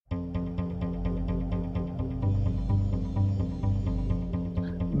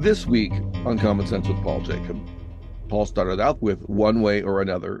This week on Common Sense with Paul Jacob, Paul started out with One Way or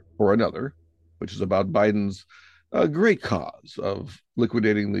Another, which is about Biden's great cause of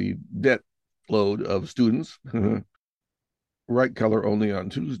liquidating the debt load of students. Right color only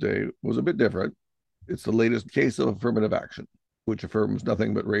on Tuesday was a bit different. It's the latest case of affirmative action, which affirms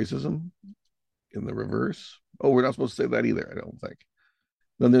nothing but racism in the reverse. Oh, we're not supposed to say that either, I don't think.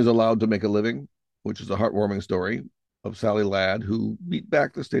 Then there's Allowed to Make a Living, which is a heartwarming story of Sally Ladd, who beat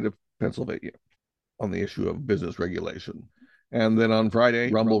back the state of Pennsylvania on the issue of business regulation. And then on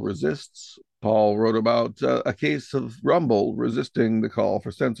Friday, Rumble Resists. Paul wrote about a case of Rumble resisting the call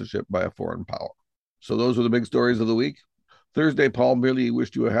for censorship by a foreign power. So those are the big stories of the week. Thursday, Paul merely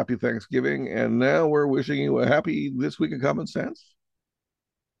wished you a happy Thanksgiving, and now we're wishing you a happy This Week of Common Sense.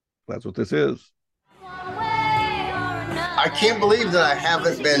 That's what this is. I can't believe that I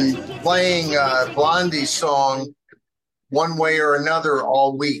haven't been playing Blondie's song One Way or Another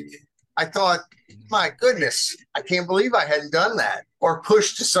all week. I thought, my goodness, I can't believe I hadn't done that or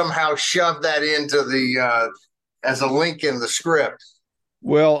pushed to somehow shove that into the as a link in the script.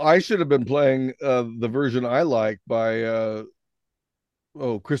 Well, I should have been playing the version I like by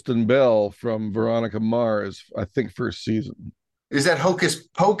Kristen Bell from Veronica Mars, I think first season. Is that Hocus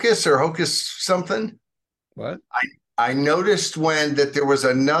Pocus or Hocus something? What? I noticed that there was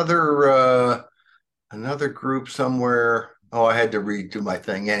another group somewhere. Oh, I had to redo my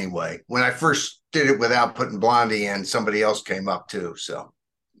thing anyway. When I first did it without putting Blondie in, somebody else came up too. So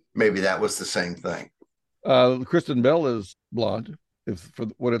maybe that was the same thing. Kristen Bell is blonde, if for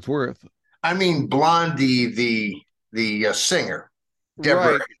what it's worth. I mean, Blondie, the singer,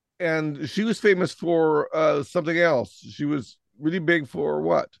 Deborah. Right. And she was famous for something else. She was really big for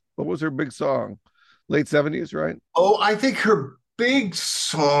what? What was her big song? Late 70s, right? Oh, I think her big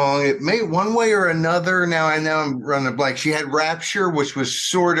song, it may One Way or Another. Now I'm running a blank. She had Rapture, which was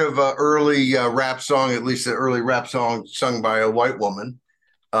sort of an early rap song, at least an early rap song sung by a white woman.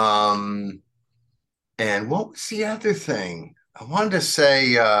 And what was the other thing? I wanted to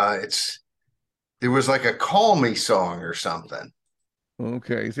say there was like a Call Me song or something.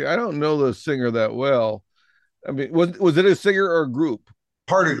 Okay. See, I don't know the singer that well. I mean, was it a singer or a group?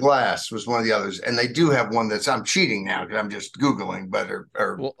 Heart of Glass was one of the others, and they do have one that's I'm cheating now because I'm just Googling, but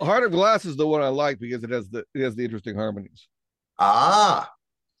well, Heart of Glass is the one I like because it has the interesting harmonies. Well,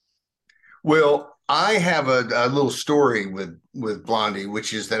 I have a little story with Blondie,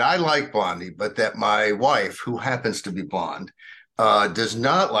 which is that I like Blondie, but that my wife, who happens to be blonde, does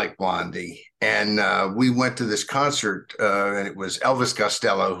not like Blondie. And we went to this concert, and it was Elvis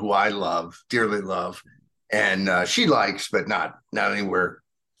Costello, who I love, dearly love, and she likes, but not anywhere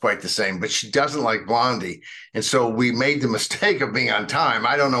quite the same. But she doesn't like Blondie, and so we made the mistake of being on time.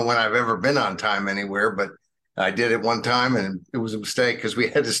 I don't know when I've ever been on time anywhere, but I did it one time, and it was a mistake because we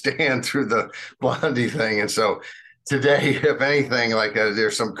had to stand through the Blondie thing. And so today, if anything, like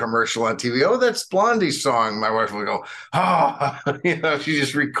there's some commercial on TV, oh, that's Blondie's song. My wife will go, oh, she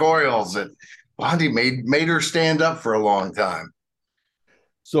just recoils. And Blondie made her stand up for a long time.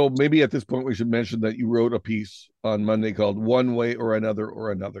 So maybe at this point we should mention that you wrote a piece on Monday called One Way or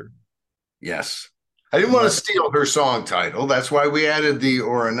Another. Yes. I didn't want to steal her song title. That's why we added the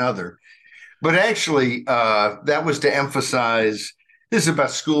or another. But actually, that was to emphasize this is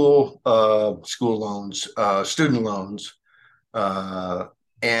about school loans, student loans,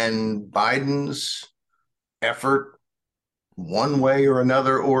 and Biden's effort, one way or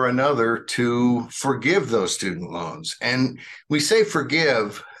another, to forgive those student loans. And we say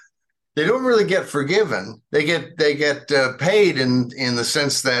forgive; they don't really get forgiven. They get paid in the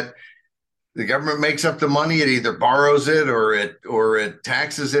sense that the government makes up the money. It either borrows it or it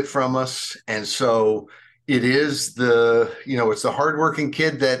taxes it from us. And so it is it's the hardworking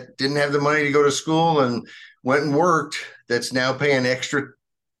kid that didn't have the money to go to school and went and worked that's now paying extra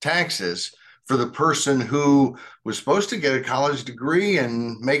taxes for the person who was supposed to get a college degree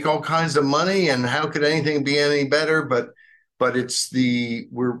and make all kinds of money. And how could anything be any better? But it's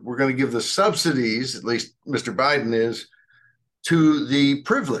we're going to give the subsidies, at least Mr. Biden is, to the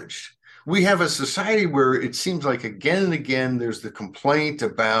privileged. We have a society where it seems like again and again there's the complaint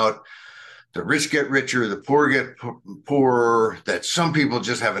about the rich get richer, the poor get poorer, that some people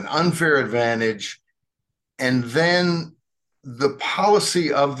just have an unfair advantage. And then the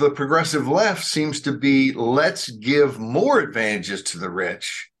policy of the progressive left seems to be, let's give more advantages to the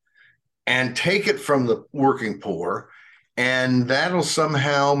rich and take it from the working poor. And that'll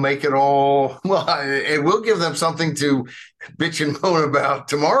somehow make it all, well, it will give them something to bitch and moan about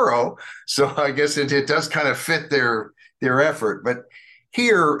tomorrow. So I guess it does kind of fit their effort. But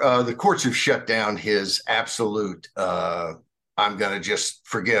here, the courts have shut down his absolute I'm going to just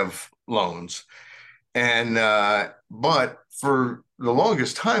forgive loans. And but for the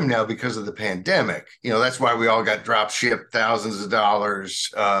longest time now, because of the pandemic, that's why we all got drop shipped thousands of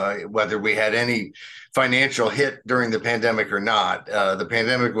dollars, whether we had any financial hit during the pandemic or not. The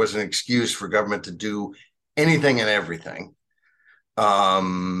pandemic was an excuse for government to do anything and everything.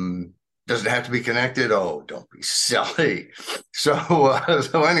 Does it have to be connected? Oh, don't be silly. So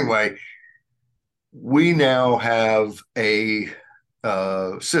anyway, we now have a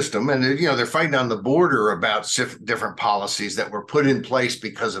system, and they're fighting on the border about different policies that were put in place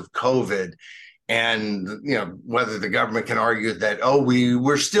because of COVID, and whether the government can argue that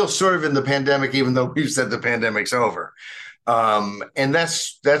we're still sort of in the pandemic even though we've said the pandemic's over. And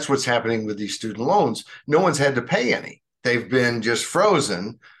that's what's happening with these student loans. No one's had to pay any. They've been just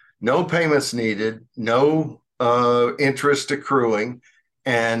frozen, no payments needed, no interest accruing.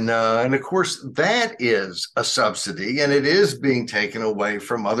 And of course, that is a subsidy, and it is being taken away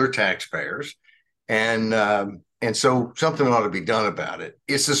from other taxpayers. And so something ought to be done about it.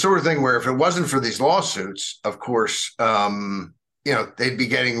 It's the sort of thing where if it wasn't for these lawsuits, of course, they'd be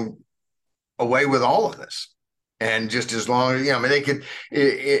getting away with all of this. And just as long as, they could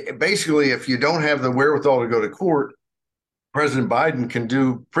basically, if you don't have the wherewithal to go to court, President Biden can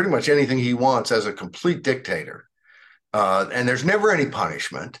do pretty much anything he wants as a complete dictator. And there's never any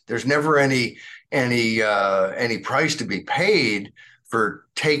punishment. There's never any price to be paid for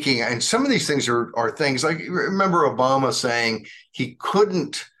taking. And some of these things are things like, remember Obama saying he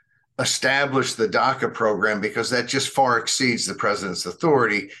couldn't establish the DACA program because that just far exceeds the president's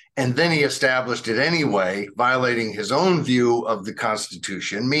authority. And then he established it anyway, violating his own view of the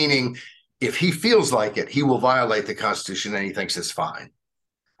Constitution, meaning if he feels like it, he will violate the Constitution and he thinks it's fine.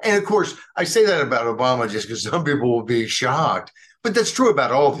 And of course, I say that about Obama just because some people will be shocked, but that's true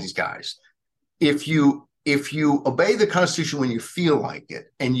about all these guys. If you obey the Constitution when you feel like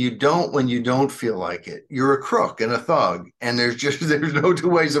it, and you don't when you don't feel like it, you're a crook and a thug. And there's no two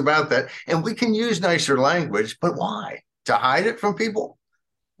ways about that. And we can use nicer language, but why? To hide it from people?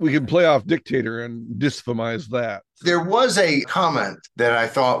 We can play off dictator and dysphemize that. There was a comment that I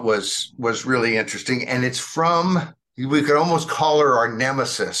thought was really interesting, and it's from, we could almost call her our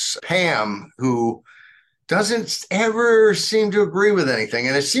nemesis, Pam, who doesn't ever seem to agree with anything.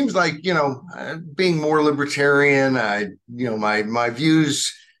 And it seems like, being more libertarian, my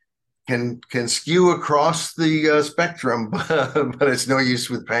views can skew across the spectrum, but it's no use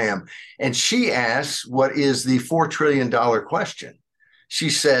with Pam. And she asks, what is the $4 trillion question? She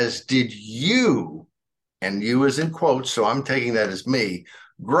says, did you, and you is in quotes, so I'm taking that as me,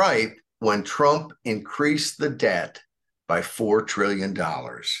 gripe when Trump increased the debt by $4 trillion?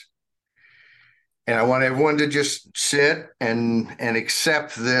 And I want everyone to just sit and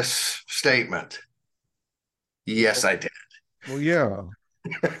accept this statement. Yes, I did. Well, yeah.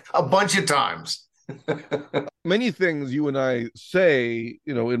 A bunch of times. Many things you and I say,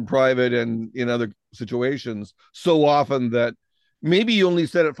 in private and in other situations so often that maybe you only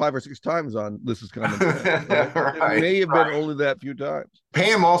said it 5 or 6 times on This Is Common Sense. Right? It may have been only that few times.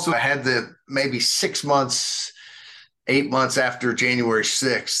 Pam also had the maybe 6 months, 8 months after January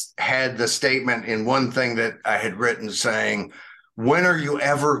 6th, had the statement in one thing that I had written saying, when are you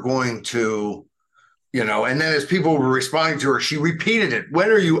ever going to, and then as people were responding to her, she repeated it. When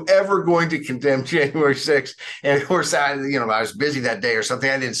are you ever going to condemn January 6th? And of course, I was busy that day or something.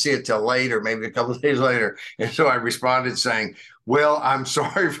 I didn't see it till later, maybe a couple of days later. And so I responded saying, well, I'm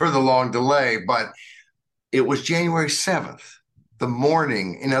sorry for the long delay, but it was January 7th, the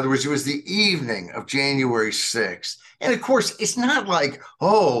morning. In other words, it was the evening of January 6th. And of course, it's not like,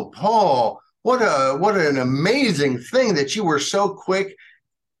 oh, Paul, what an amazing thing that you were so quick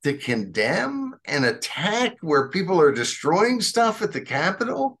to condemn and attack where people are destroying stuff at the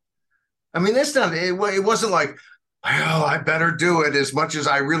Capitol. I mean, that's not, it wasn't like, well, I better do it as much as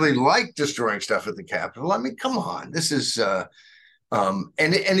I really like destroying stuff at the Capitol. I mean, come on, this is, and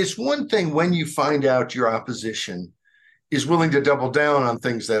it's one thing when you find out your opposition is willing to double down on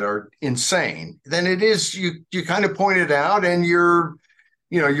things that are insane, then it is, you kind of point it out and you're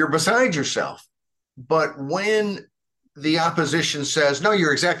beside yourself. But when the opposition says, no,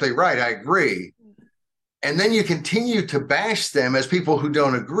 you're exactly right, I agree, and then you continue to bash them as people who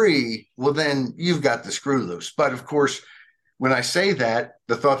don't agree, well, then you've got the screw loose. But of course, when I say that,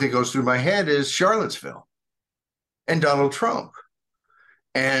 the thought that goes through my head is Charlottesville and Donald Trump.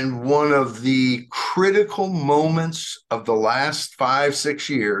 And one of the critical moments of the last 5-6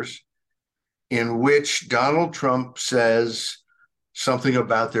 years in which Donald Trump says something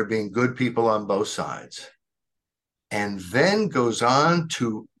about there being good people on both sides, and then goes on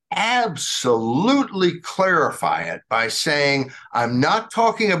to absolutely clarify it by saying, I'm not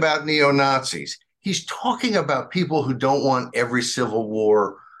talking about neo-Nazis. He's talking about people who don't want every Civil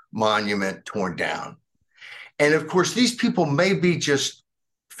War monument torn down. And of course, these people may be just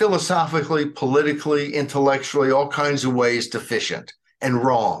philosophically, politically, intellectually, all kinds of ways deficient and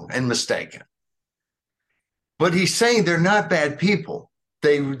wrong and mistaken. But he's saying they're not bad people.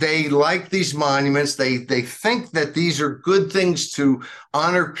 They like these monuments. They think that these are good things to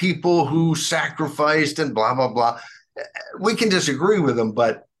honor people who sacrificed and blah blah blah. We can disagree with him,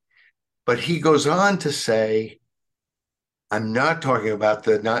 but he goes on to say, I'm not talking about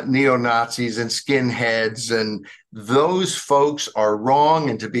the neo-Nazis and skinheads, and those folks are wrong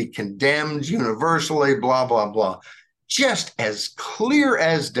and to be condemned universally, blah, blah, blah. Just as clear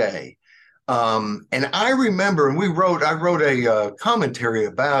as day. And I remember, and I wrote a commentary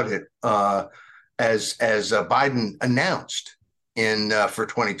about it as Biden announced for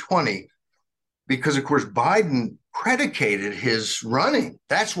 2020, because of course Biden predicated his running.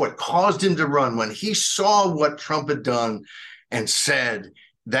 That's what caused him to run. When he saw what Trump had done and said,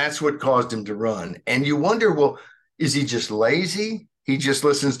 that's what caused him to run. And you wonder, well, is he just lazy? He just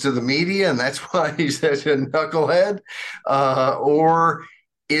listens to the media and that's why he's such a knucklehead? Or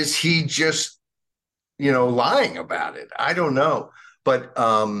is he just, lying about it? I don't know. But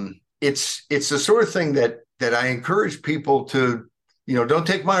it's the sort of thing that I encourage people to, don't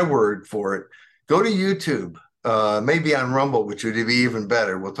take my word for it. Go to YouTube. Maybe on Rumble, which would be even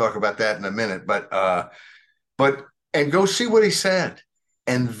better. We'll talk about that in a minute. But and go see what he said,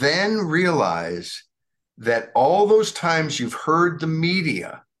 and then realize that all those times you've heard the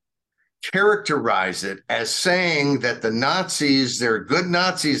media characterize it as saying that the Nazis, there are good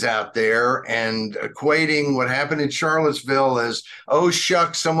Nazis out there, and equating what happened in Charlottesville as, oh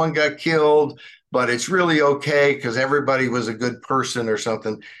shucks, someone got killed, but it's really okay because everybody was a good person or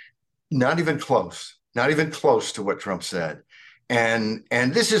something. Not even close. Not even close to what Trump said. And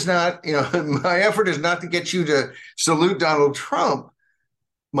this is not, my effort is not to get you to salute Donald Trump.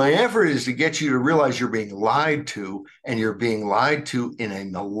 My effort is to get you to realize you're being lied to, and you're being lied to in a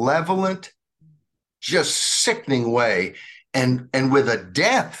malevolent, just sickening way, and with a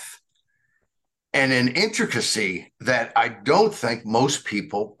depth and an intricacy that I don't think most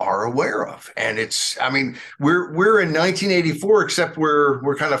people are aware of. And we're in 1984, except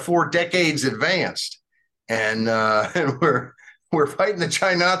we're kind of 4 decades advanced. And we're fighting the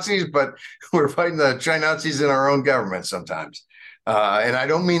Chi-Nazis, but we're fighting the Chi-Nazis in our own government sometimes. And I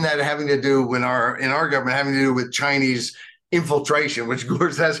don't mean that having to do in our government having to do with Chinese infiltration, which of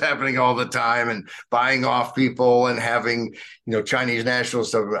course that's happening all the time, and buying off people and having Chinese national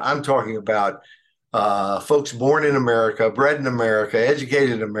stuff. I'm talking about folks born in America, bred in America,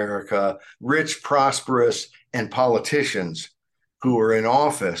 educated in America, rich, prosperous, and politicians who are in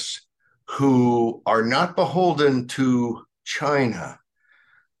office who are not beholden to China,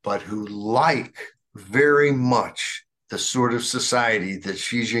 but who like very much the sort of society that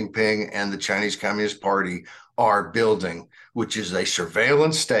Xi Jinping and the Chinese Communist Party are building, which is a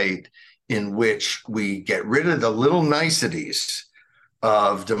surveillance state in which we get rid of the little niceties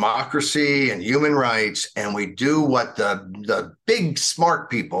of democracy and human rights, and we do what the big smart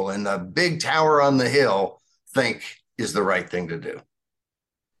people in the big tower on the hill think is the right thing to do.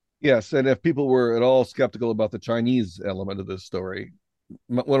 Yes, and if people were at all skeptical about the Chinese element of this story,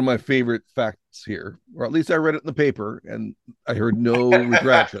 one of my favorite facts here, or at least I read it in the paper, and I heard no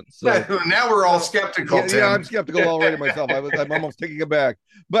retractions. So now we're all skeptical. Yeah, I'm skeptical already myself. I'm almost taking it back.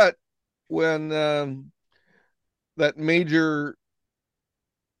 But when that major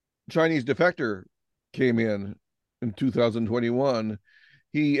Chinese defector came in 2021,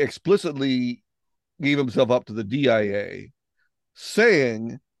 he explicitly gave himself up to the DIA,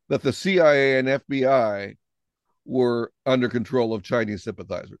 saying that the CIA and FBI were under control of Chinese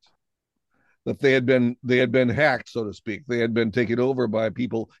sympathizers, that they had been hacked, so to speak. They had been taken over by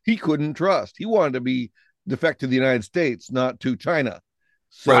people he couldn't trust. He wanted to be defect to the United States, not to China.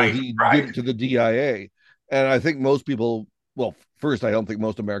 So he did it to the DIA. And I think most people, well, first, I don't think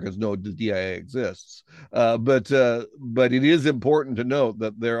most Americans know the DIA exists. But it is important to note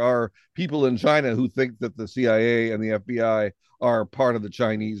that there are people in China who think that the CIA and the FBI are part of the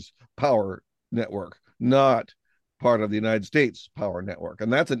Chinese power network, not part of the United States power network.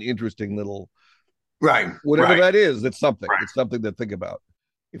 And that's an interesting little, whatever that is, it's something. It's something to think about.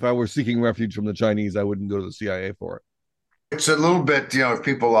 If I were seeking refuge from the Chinese, I wouldn't go to the CIA for it. It's a little bit,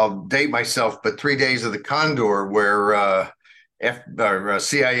 I'll date myself, but 3 Days of the Condor, where a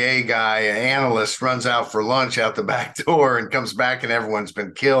CIA guy, an analyst, runs out for lunch out the back door and comes back and everyone's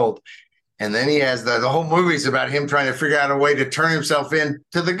been killed. And then he has the whole movie's about him trying to figure out a way to turn himself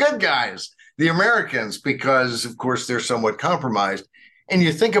into the good guys, the Americans, because of course they're somewhat compromised. And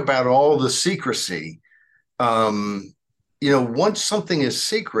you think about all the secrecy. Once something is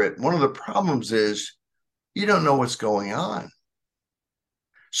secret, one of the problems is you don't know what's going on.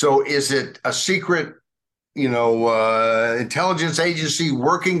 So is it a secret, intelligence agency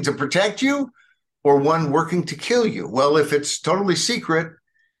working to protect you, or one working to kill you? Well, if it's totally secret,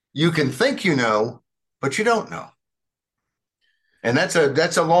 you can think you know, but you don't know. And that's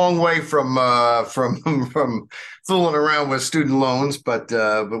a long way from from fooling around with student loans, but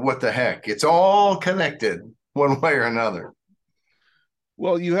what the heck? It's all connected one way or another.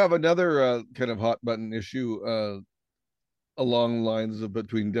 Well, you have another kind of hot button issue along the lines of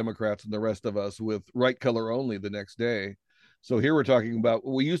between Democrats and the rest of us with right color only the next day. So here we're talking about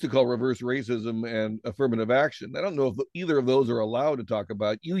what we used to call reverse racism and affirmative action. I don't know if either of those are allowed to talk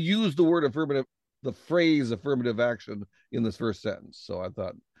about. You use the word affirmative, the phrase affirmative action in this first sentence. So I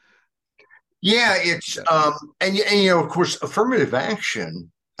thought, yeah, it's and of course, affirmative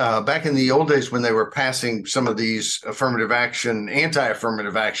action. Back in the old days when they were passing some of these affirmative action,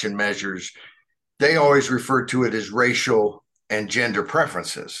 anti-affirmative action measures, they always referred to it as racial and gender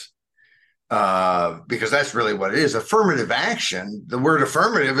preferences. Because that's really what it is. Affirmative action, the word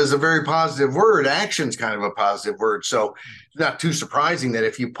affirmative is a very positive word. Action's kind of a positive word. So it's not too surprising that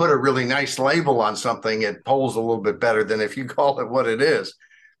if you put a really nice label on something, it polls a little bit better than if you call it what it is.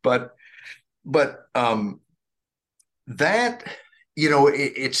 But that,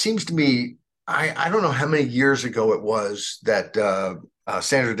 it seems to me, I don't know how many years ago it was that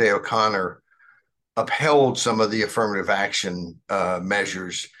Sandra Day O'Connor upheld some of the affirmative action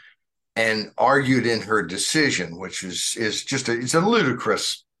measures and argued in her decision, which is just it's a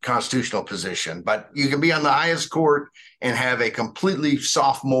ludicrous constitutional position. But you can be on the highest court and have a completely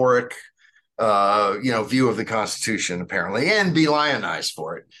sophomoric, view of the Constitution, apparently, and be lionized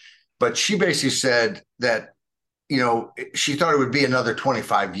for it. But she basically said that, she thought it would be another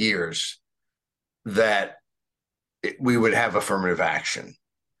 25 years that we would have affirmative action.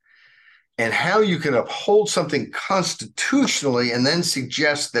 And how you can uphold something constitutionally and then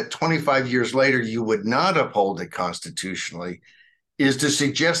suggest that 25 years later you would not uphold it constitutionally is to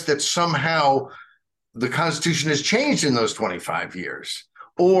suggest that somehow the Constitution has changed in those 25 years,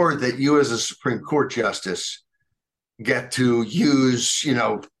 or that you as a Supreme Court justice get to use,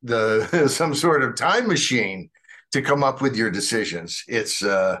 the some sort of time machine to come up with your decisions. It's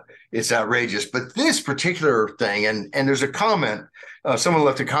outrageous. But this particular thing, and there's a comment, someone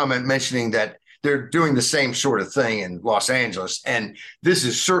left a comment mentioning that they're doing the same sort of thing in Los Angeles, and this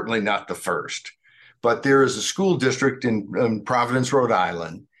is certainly not the first. But there is a school district in Providence, Rhode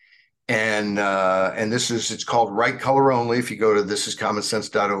Island, and it's called Right Color Only. If you go to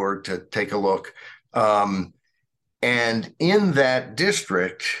thisiscommonsense.org to take a look, and in that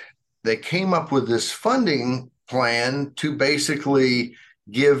district, they came up with this funding plan to basically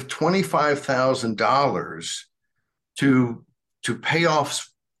give $25,000 to pay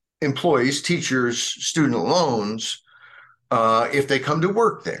off employees, teachers, student loans if they come to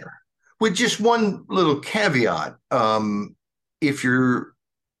work there. With just one little caveat: if you're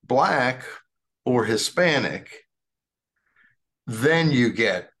Black or Hispanic, then you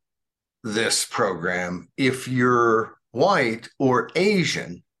get this program. If you're white or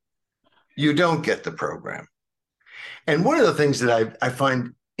Asian, you don't get the program. And one of the things that I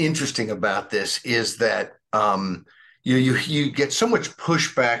find interesting about this is that you get so much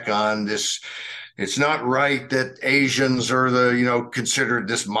pushback on this. It's not right that Asians are considered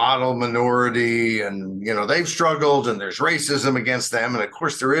this model minority, and they've struggled, and there's racism against them, and of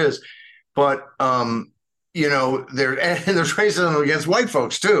course there is. But there's racism against white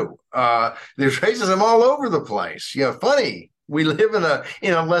folks too. There's racism all over the place. Funny, we live in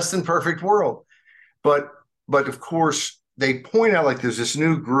a less than perfect world. But of course, they point out like there's this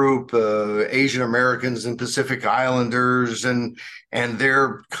new group, Asian Americans and Pacific Islanders, and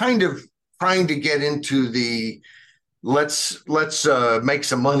they're kind of trying to get into the let's make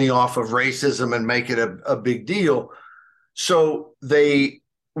some money off of racism and make it a big deal. So they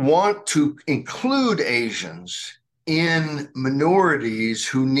want to include Asians in minorities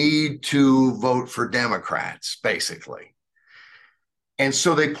who need to vote for Democrats, basically. And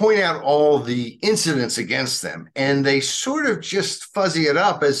so they point out all the incidents against them, and they sort of just fuzzy it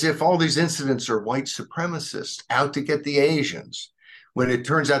up as if all these incidents are white supremacists out to get the Asians, when it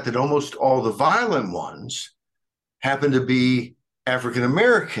turns out that almost all the violent ones happen to be African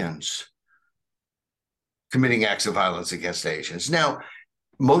Americans committing acts of violence against Asians. Now,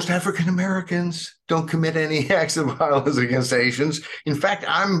 most African Americans don't commit any acts of violence against Asians. In fact,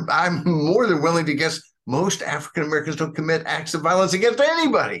 I'm more than willing to guess most African Americans don't commit acts of violence against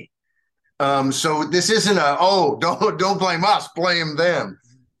anybody. So this isn't don't blame us, blame them.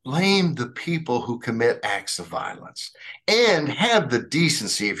 Blame the people who commit acts of violence, and have the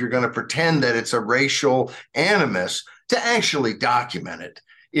decency, if you're going to pretend that it's a racial animus, to actually document it.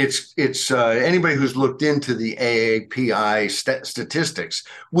 It's anybody who's looked into the AAPI statistics,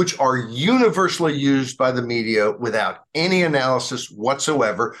 which are universally used by the media without any analysis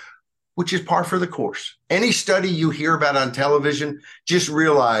whatsoever, which is par for the course. Any study you hear about on television, just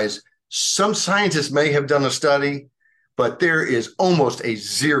realize some scientists may have done a study, but there is almost a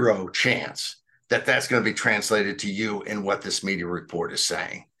zero chance that that's going to be translated to you in what this media report is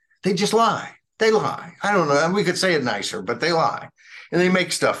saying. They just lie. They lie. I don't know. We could say it nicer, but they lie. And they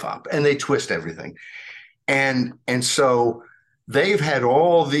make stuff up and they twist everything. And so they've had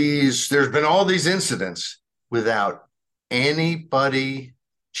there's been all these incidents without anybody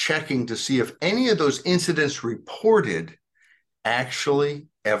checking to see if any of those incidents reported actually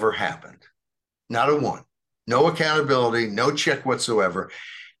ever happened. Not a one. No accountability, no check whatsoever.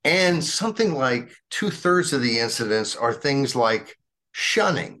 And something like 2/3 of the incidents are things like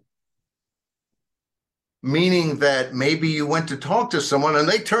shunning, meaning that maybe you went to talk to someone and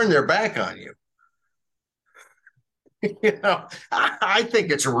they turned their back on you. I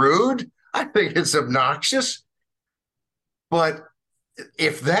think it's rude. I think it's obnoxious. But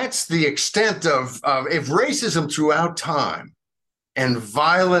if that's the extent of if racism throughout time and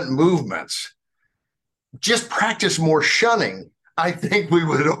violent movements just practice more shunning, I think we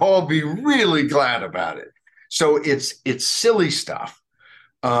would all be really glad about it. So it's silly stuff.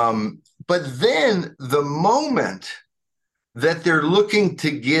 But then the moment that they're looking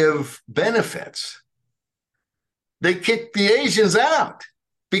to give benefits, they kick the Asians out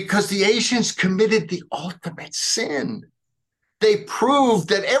because the Asians committed the ultimate sin. They proved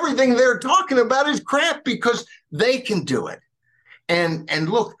that everything they're talking about is crap because they can do it. And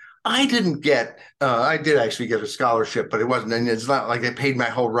look, I did actually get a scholarship, but it's not like they paid my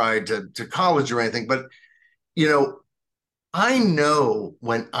whole ride to college or anything. But, I know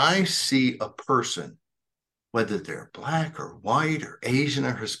when I see a person, whether they're black or white or Asian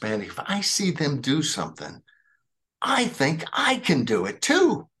or Hispanic, if I see them do something, I think I can do it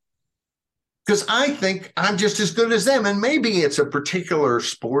too. Because I think I'm just as good as them. And maybe it's a particular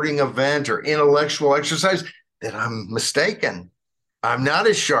sporting event or intellectual exercise that I'm mistaken. I'm not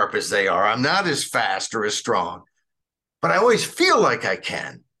as sharp as they are. I'm not as fast or as strong, but I always feel like I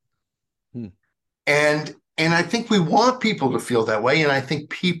can. And I think we want people to feel that way. And I think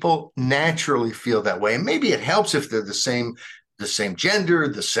people naturally feel that way. And maybe it helps if they're the same gender,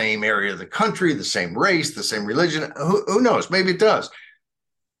 the same area of the country, the same race, the same religion. Who knows? Maybe it does.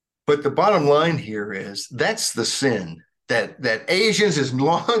 But the bottom line here is that's the sin that Asians, as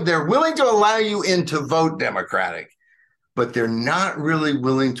long they're willing to allow you in to vote Democratic, but they're not really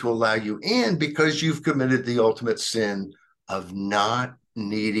willing to allow you in because you've committed the ultimate sin of not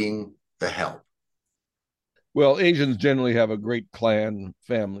needing the help. Well, Asians generally have a great clan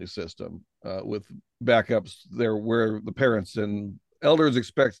family system with backups there where the parents and elders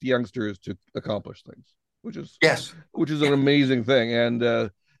expect youngsters to accomplish things, which is an amazing thing. And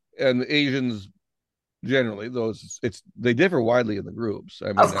Asians generally, they differ widely in the groups. I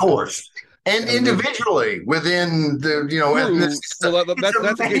mean, of course. And individually within the,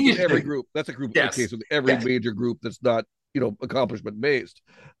 that's a case with every group. That's a case with every major group that's not, accomplishment based.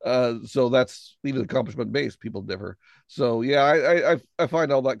 So that's even accomplishment based, people differ. So yeah, I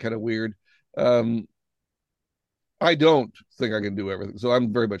find all that kind of weird. I don't think I can do everything. So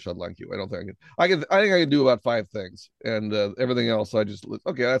I'm very much unlike you. I don't think I think I can do about 5 things, and everything else I just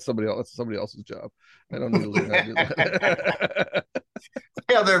that's somebody else. That's somebody else's job. I don't need to learn how to do that.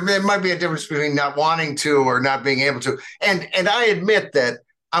 Yeah, there might be a difference between not wanting to or not being able to. And I admit that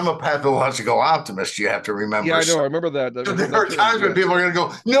I'm a pathological optimist. You have to remember. Yeah, I know. I remember that. There are times when people are going to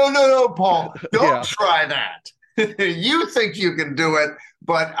go, no, Paul, don't try that. You think you can do it,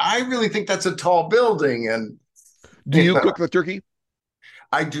 but I really think that's a tall building. And do you cook the turkey?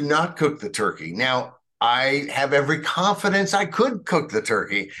 I do not cook the turkey. Now, I have every confidence I could cook the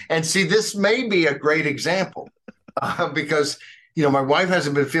turkey. And see, this may be a great example because my wife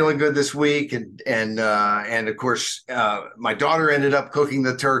hasn't been feeling good this week, and of course, my daughter ended up cooking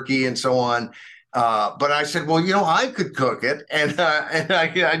the turkey and so on. But I said, well, I could cook it, and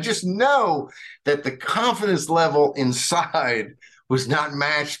I just know that the confidence level inside was not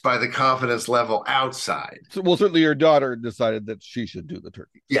matched by the confidence level outside. So, well, certainly your daughter decided that she should do the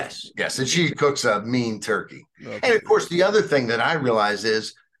turkey. Yes, yes. And she cooks a mean turkey. And Okay. of course, the other thing that I realize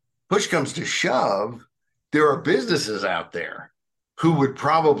is push comes to shove, there are businesses out there who would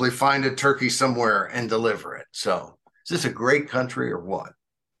probably find a turkey somewhere and deliver it. So is this a great country or what?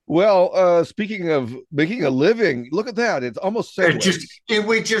 Well, speaking of making a living, look at that. It's almost segues.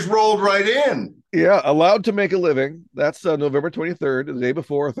 We just rolled right in. Yeah, allowed to make a living. That's November 23rd, the day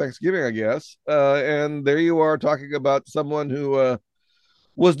before Thanksgiving, I guess. And there you are talking about someone who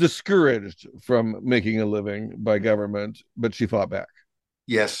was discouraged from making a living by government, but she fought back.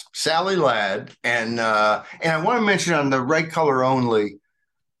 Yes, Sally Ladd, and I want to mention on the right color only,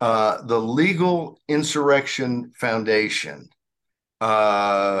 the Legal Insurrection Foundation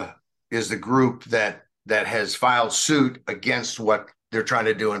is the group that has filed suit against what they're trying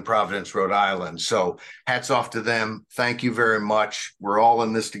to do in Providence, Rhode Island. So hats off to them. Thank you very much. We're all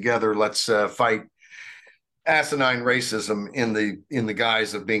in this together. Let's fight asinine racism in the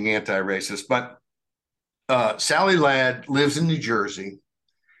guise of being anti-racist. But Sally Ladd lives in New Jersey.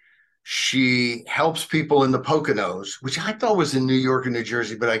 She helps people in the Poconos, which I thought was in New York and New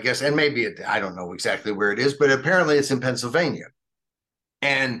Jersey, but I guess, and maybe I don't know exactly where it is, but apparently it's in Pennsylvania.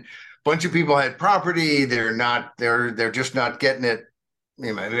 And a bunch of people had property. They're just not getting it.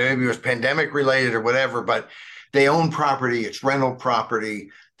 You know, maybe it was pandemic related or whatever, but they own property. It's rental property.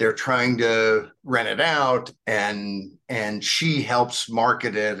 They're trying to rent it out, and she helps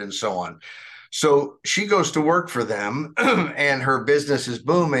market it and so on. So she goes to work for them, and her business is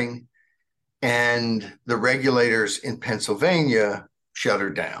booming. And the regulators in Pennsylvania shut her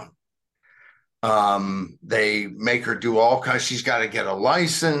down. They make her do all kinds. She's got to get a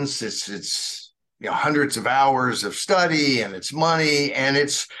license. It's hundreds of hours of study, and it's money, and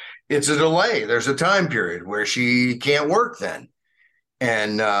it's a delay. There's a time period where she can't work then,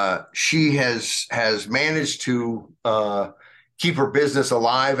 and she has managed to keep her business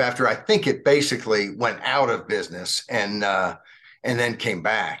alive after I think it basically went out of business, and then came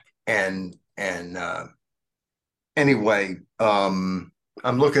back. And anyway,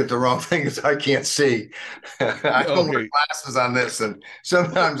 I'm looking at the wrong things. I can't see. I don't wear glasses on this, and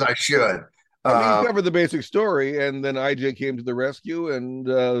sometimes I should. I mean, you covered the basic story, and then IJ came to the rescue,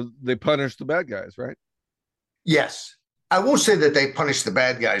 and they punished the bad guys, right? Yes. I won't say that they punish the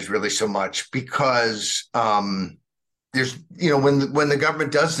bad guys really so much, because there's, when the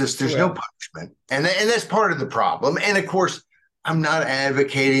government does this, there's no punishment. And that's part of the problem. And of course, I'm not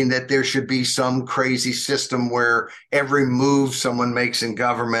advocating that there should be some crazy system where every move someone makes in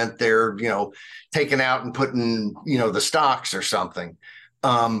government, they're, taken out and put in, the stocks or something.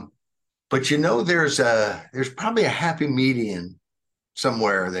 But there's probably a happy median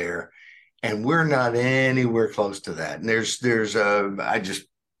somewhere there, and we're not anywhere close to that. And I just,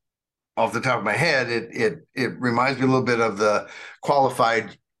 off the top of my head, it reminds me a little bit of the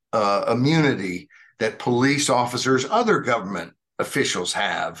qualified immunity that police officers, other government officials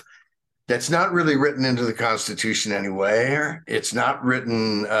have. That's not really written into the Constitution anywhere. It's not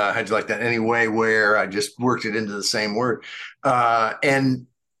written, how'd you like that, anyway, where I just worked it into the same word. And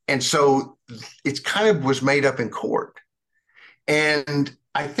so it's kind of was made up in court. And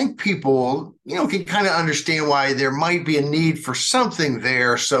I think people, can kind of understand why there might be a need for something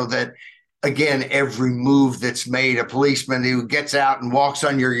there, so that, again, every move that's made, a policeman who gets out and walks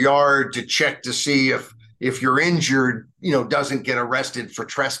on your yard to check to see if you're injured, doesn't get arrested for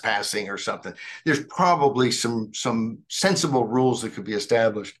trespassing or something. There's probably some sensible rules that could be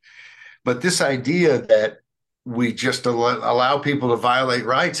established. But this idea that we just allow people to violate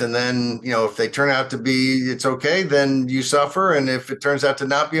rights, and then, if they turn out to be, it's okay, then you suffer. And if it turns out to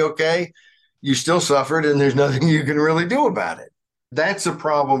not be okay, you still suffered, and there's nothing you can really do about it. That's a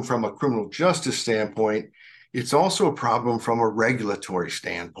problem from a criminal justice standpoint. It's also a problem from a regulatory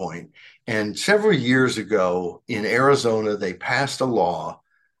standpoint. And several years ago in Arizona, they passed a law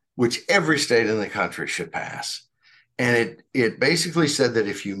which every state in the country should pass. And it basically said that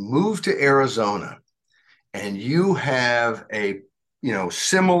if you move to Arizona and you have a,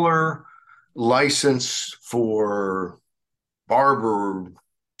 similar license for barber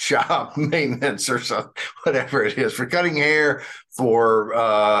shop maintenance or something, whatever it is, for cutting hair, for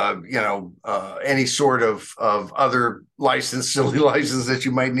any sort of other silly license that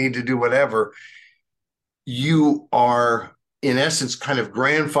you might need to do whatever, you are in essence kind of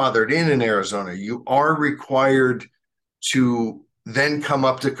grandfathered in Arizona. You are required to then come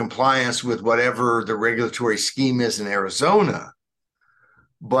up to compliance with whatever the regulatory scheme is in Arizona.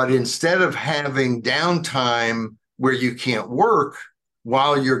 But instead of having downtime where you can't work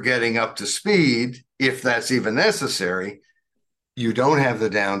while you're getting up to speed, if that's even necessary, You don't have the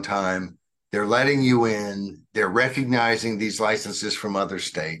downtime. They're letting you in. They're recognizing these licenses from other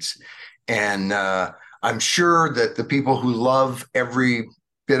states. And I'm sure that the people who love every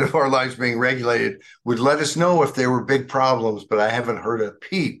bit of our lives being regulated would let us know if there were big problems, but I haven't heard a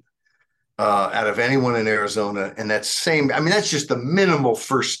peep out of anyone in Arizona. And I mean, that's just the minimal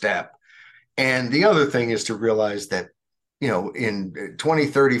first step. And the other thing is to realize that, in 20,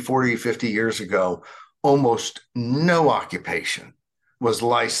 30, 40, 50 years ago, almost no occupation was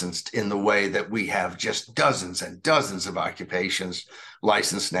licensed in the way that we have just dozens and dozens of occupations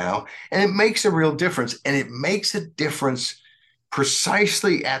licensed now. And it makes a real difference. And it makes a difference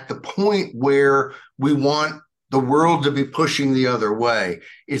precisely at the point where we want the world to be pushing the other way.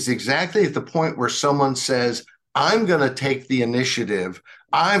 It's exactly at the point where someone says, I'm going to take the initiative.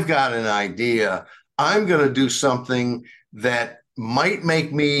 I've got an idea. I'm going to do something that might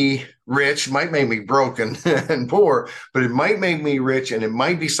make me rich, might make me broken and poor, but it might make me rich, and it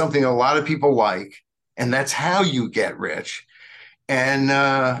might be something a lot of people like, and that's how you get rich. And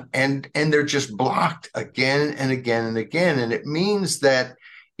they're just blocked again and again and again. And it means that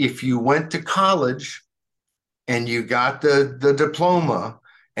if you went to college and you got the diploma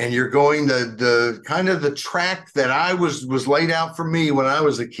and you're going the kind of the track that I was laid out for me when I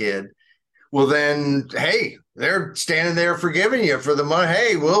was a kid, well then, hey, they're standing there forgiving you for the money.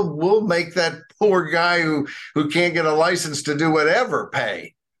 Hey, we'll make that poor guy who can't get a license to do whatever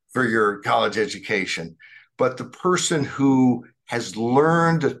pay for your college education. But the person who has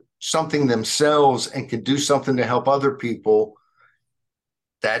learned something themselves and can do something to help other people,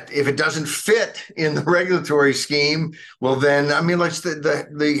 that if it doesn't fit in the regulatory scheme, well then, I mean, like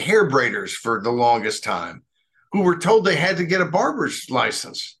the hair braiders for the longest time, who were told they had to get a barber's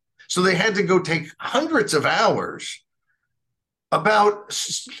license. So they had to go take hundreds of hours about,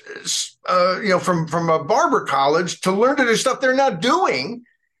 from a barber college to learn to do stuff they're not doing.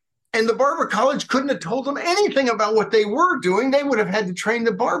 And the barber college couldn't have told them anything about what they were doing. They would have had to train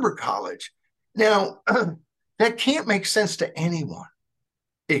the barber college. Now, that can't make sense to anyone,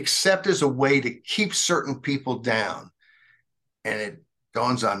 except as a way to keep certain people down. And it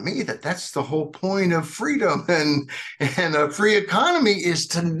dawns on me that that's the whole point of freedom and a free economy, is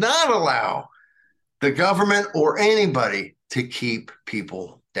to not allow the government or anybody to keep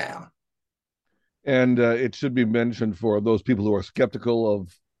people down. And it should be mentioned for those people who are skeptical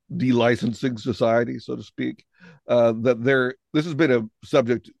of delicensing society, so to speak, that this has been a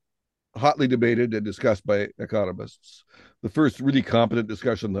subject hotly debated and discussed by economists. The first really competent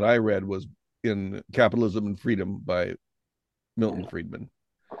discussion that I read was in Capitalism and Freedom by Milton Friedman,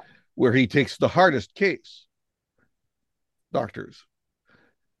 where he takes the hardest case, doctors,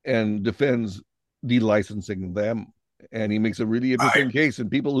 and defends delicensing them. And he makes a really interesting case, and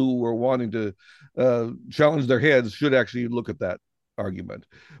people who are wanting to challenge their heads should actually look at that argument.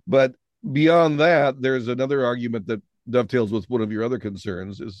 But beyond that, there's another argument that dovetails with one of your other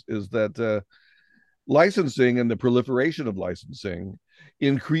concerns, is that licensing and the proliferation of licensing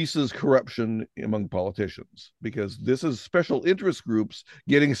increases corruption among politicians, because this is special interest groups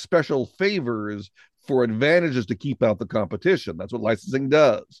getting special favors for advantages to keep out the competition. That's what licensing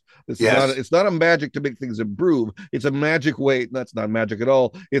does. It's not a magic to make things improve. It's a magic way. That's not magic at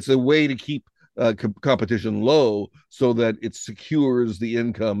all. It's a way to keep competition low so that it secures the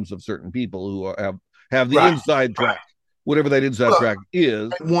incomes of certain people who have the inside track, whatever that inside track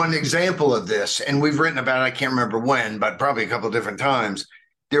is. One example of this, and we've written about it, I can't remember when, but probably a couple of different times.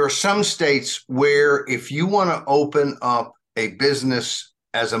 There are some states where if you want to open up a business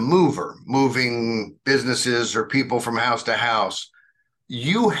as a mover, moving businesses or people from house to house,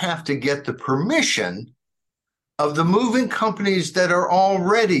 you have to get the permission of the moving companies that are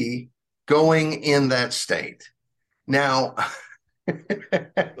already going in that state. Now,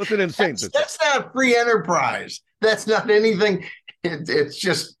 that's an insane system. That's not a free enterprise. That's not anything. It's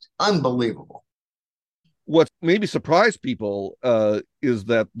just unbelievable. What maybe surprised people is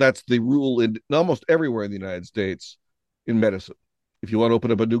that that's the rule in almost everywhere in the United States in medicine. If you want to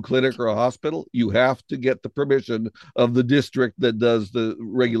open up a new clinic or a hospital, you have to get the permission of the district that does the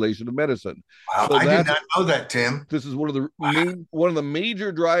regulation of medicine. Wow, so I did not know that, Tim. This is one of the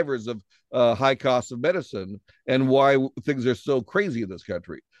major drivers of high costs of medicine and why things are so crazy in this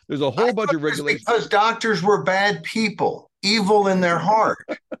country. There's a whole bunch of regulations. Because doctors were bad people, evil in their heart.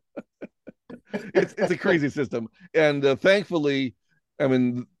 It's a crazy system. And thankfully, I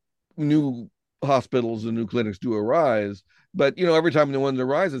mean, new hospitals and new clinics do arise. But, every time the one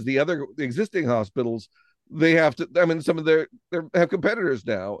arises, the existing hospitals they have to. I mean, some of their have competitors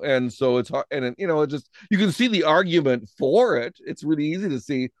now, and so it's hard. And it just you can see the argument for it. It's really easy to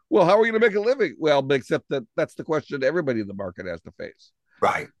see. Well, how are we going to make a living? Well, except that that's the question everybody in the market has to face,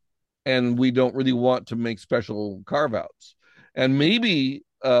 Right. and we don't really want to make special carve outs. And maybe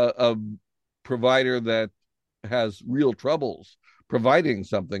a provider that has real troubles providing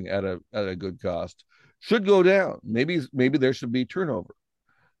something at a good cost should go down. Maybe there should be turnover.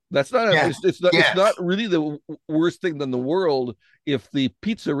 That's not a, Yeah. it's not Yes. really the worst thing in the world if the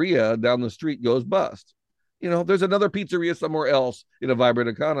pizzeria down the street goes bust. There's another pizzeria somewhere else in a vibrant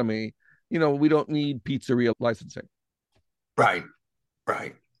economy. We don't need pizzeria licensing. Right.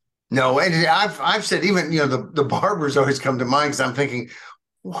 Right. No, and I've said, even the barbers always come to mind, because I'm thinking,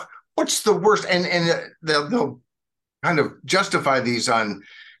 what's the worst? And they'll kind of justify these on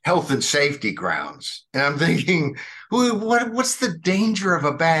health and safety grounds. And I'm thinking, what's the danger of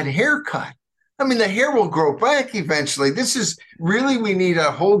a bad haircut? I mean, the hair will grow back eventually. This is really, we need a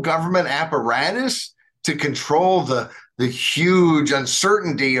whole government apparatus to control the huge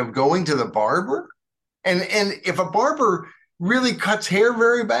uncertainty of going to the barber. And if a barber really cuts hair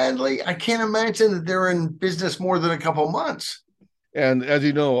very badly, I can't imagine that they're in business more than a couple months. And as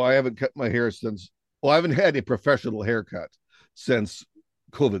you know, I haven't cut my hair I haven't had a professional haircut since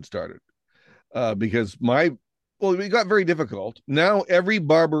COVID started. Because it got very difficult. Now every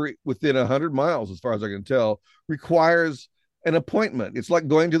barber within 100 miles, as far as I can tell, requires an appointment. It's like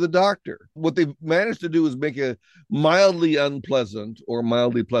going to the doctor. What they've managed to do is make a mildly unpleasant or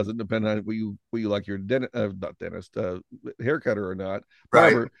mildly pleasant, depending on what you like your not dentist, haircutter or not,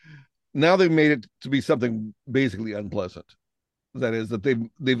 Right. barber. Now they've made it to be something basically unpleasant. That is that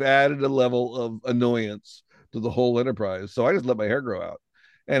they've added a level of annoyance to the whole enterprise. So I just let my hair grow out.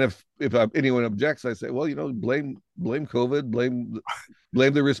 And if anyone objects, I say, well, blame COVID, blame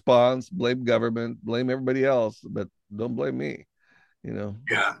the response, blame government, blame everybody else, but don't blame me. You know,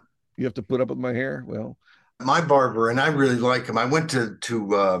 Yeah. you have to put up with my hair. Well, My barber, and I really like him. I went to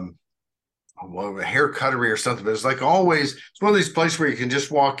a hair cuttery or something, but it's like always, it's one of these places where you can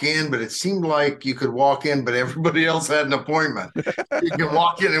just walk in, but it seemed like you could walk in, but everybody else had an appointment. You can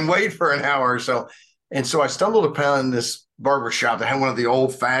walk in and wait for an hour or so. And so I stumbled upon this barber shop that had one of the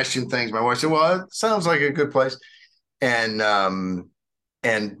old fashioned things. My wife said, well, it sounds like a good place. And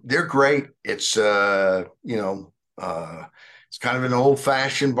they're great. It's it's kind of an old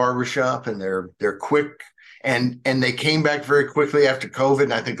fashioned barbershop, and they're quick, and they came back very quickly after COVID.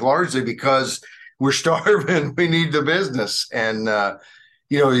 And I think largely because we're starving, we need the business. And I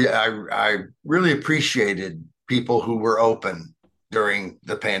really appreciated people who were open during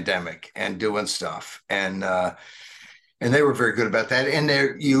the pandemic and doing stuff, and they were very good about that.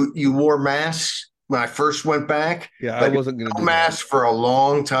 And you wore masks when I first went back, yeah, I but wasn't going to no do that. masks for a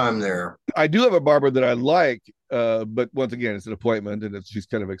long time there. I do have a barber that I like, but once again, it's an appointment and she's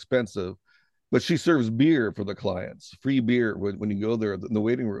kind of expensive. But she serves beer for the clients, free beer when you go there in the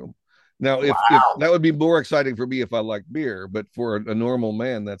waiting room. Now, if Wow. that would be more exciting for me if I like beer, but for a normal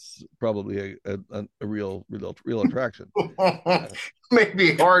man, that's probably a real attraction. May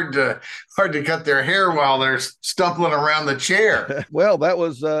be hard to cut their hair while they're stumbling around the chair. Well, that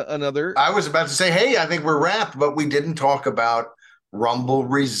was another. I was about to say, hey, I think we're wrapped, but we didn't talk about Rumble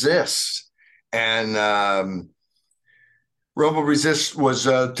Resist. And Rumble Resist was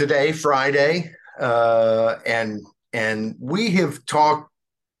today, Friday, and we have talked,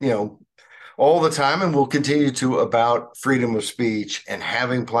 all the time, and we'll continue to, about freedom of speech and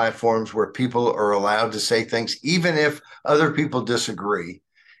having platforms where people are allowed to say things, even if other people disagree.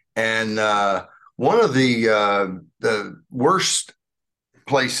 And one of the worst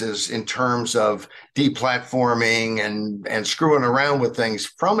places in terms of deplatforming and screwing around with things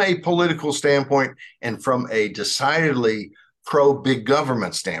from a political standpoint and from a decidedly pro big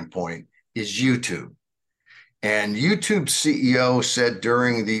government standpoint is YouTube. And YouTube's CEO said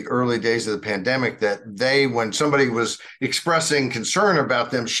during the early days of the pandemic that when somebody was expressing concern about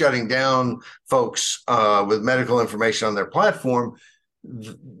them shutting down folks with medical information on their platform,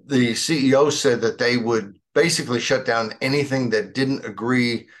 the CEO said that they would basically shut down anything that didn't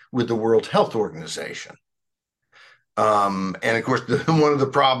agree with the World Health Organization. And of course, one of the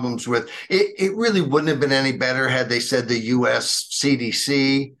problems with it really wouldn't have been any better had they said the US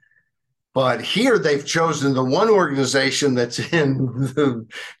CDC. But here they've chosen the one organization that's in the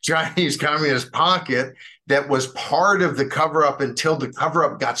Chinese Communist pocket that was part of the cover-up until the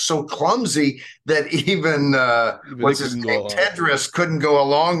cover-up got so clumsy that even what's his name, Tedros, couldn't go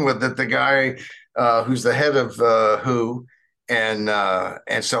along with it, the guy who's the head of WHO. And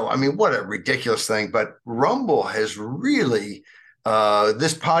so, I mean, what a ridiculous thing. But Rumble has really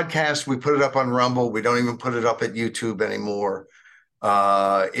This podcast, we put it up on Rumble. We don't even put it up at YouTube anymore.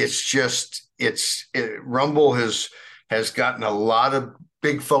 It's just Rumble has gotten a lot of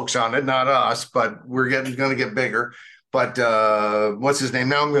big folks on it, not us, but we're going to get bigger. But what's his name?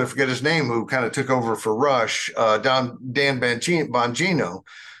 Now I'm going to forget his name. Who kind of took over for Rush? Dan Bongino.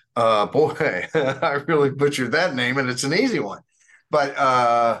 Boy, I really butchered that name, and it's an easy one. But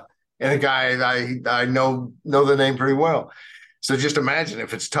and a guy I know the name pretty well. So just imagine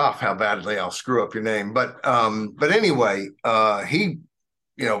if it's tough, how badly I'll screw up your name. But anyway, he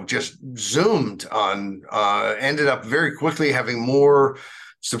just zoomed on, ended up very quickly having more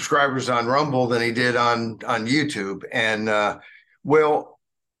subscribers on Rumble than he did on YouTube. And well,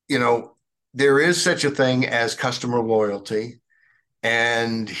 there is such a thing as customer loyalty.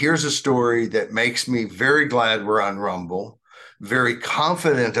 And here's a story that makes me very glad we're on Rumble, very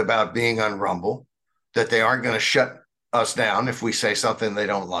confident about being on Rumble, that they aren't going to shut us down if we say something they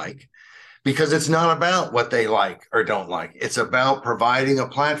don't like, because it's not about what they like or don't like. It's about providing a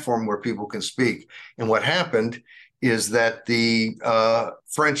platform where people can speak. And what happened is that the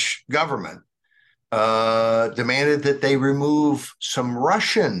French government demanded that they remove some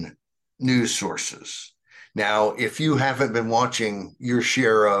Russian news sources. Now, if you haven't been watching your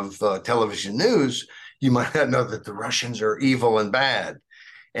share of television news, you might not know that the Russians are evil and bad.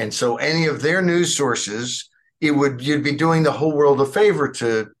 And so any of their news sources, you'd be doing the whole world a favor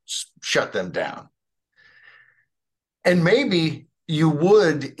to shut them down. And maybe you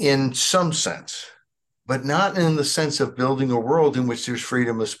would in some sense, but not in the sense of building a world in which there's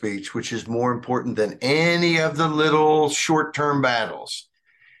freedom of speech, which is more important than any of the little short-term battles.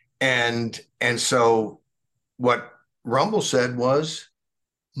 And so what Rumble said was,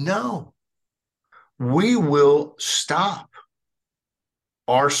 no, we will stop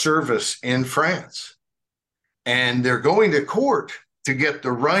our service in France. And they're going to court to get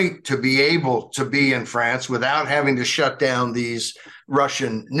the right to be able to be in France without having to shut down these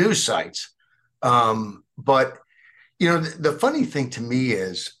Russian news sites. But, the funny thing to me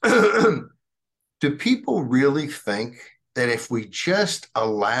is, do people really think that if we just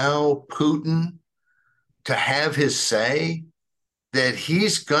allow Putin to have his say, that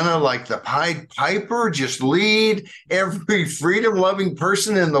he's gonna, like the Pied Piper, just lead every freedom-loving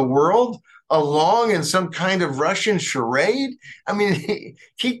person in the world along in some kind of Russian charade? I mean,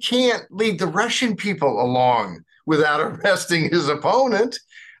 he can't lead the Russian people along without arresting his opponent.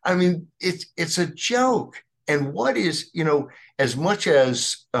 I mean, it's a joke. And what is, as much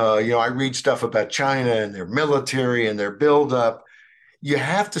as, I read stuff about China and their military and their buildup, you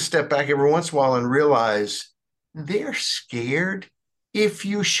have to step back every once in a while and realize they're scared if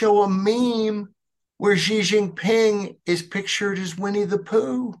you show a meme where Xi Jinping is pictured as Winnie the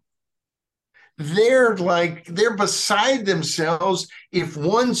Pooh. They're beside themselves if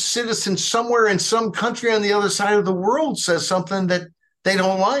one citizen somewhere in some country on the other side of the world says something that they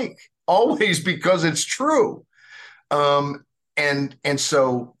don't like, always because it's true. And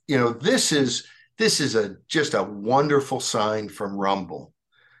so, this is just a wonderful sign from Rumble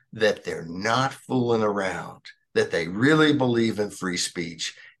that they're not fooling around, that they really believe in free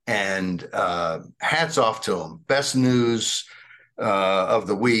speech. And hats off to them. Best news of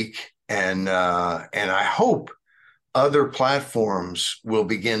the week. And I hope other platforms will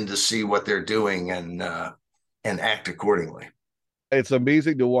begin to see what they're doing and act accordingly. It's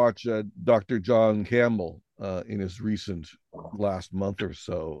amazing to watch Dr. John Campbell in his recent last month or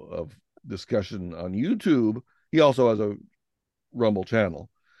so of discussion on YouTube. He also has a Rumble channel,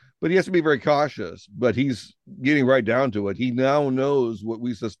 but he has to be very cautious. But he's getting right down to it. He now knows what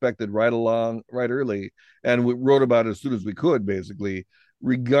we suspected right early, and we wrote about it as soon as we could, basically,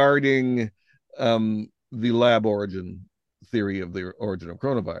 regarding the lab origin theory of the origin of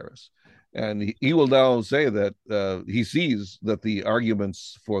coronavirus. And he will now say that he sees that the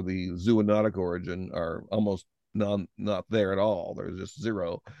arguments for the zoonotic origin are almost not there at all. There's just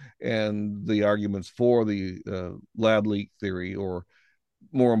zero. And the arguments for the lab leak theory, or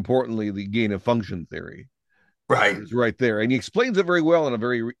more importantly, the gain of function theory, right, is right there. And he explains it very well in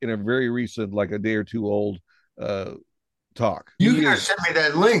a very recent, like a day or two old talk. You gotta send me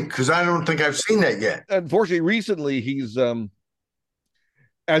that link, because I don't think I've seen that yet. Unfortunately, recently he's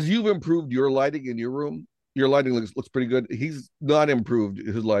as you've improved your lighting in your room, your lighting looks pretty good. He's not improved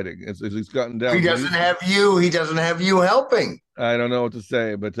his lighting as he's gotten down. He doesn't have you. He doesn't have you helping. I don't know what to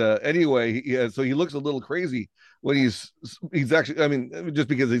say, but anyway, so he looks a little crazy when he's actually. I mean, just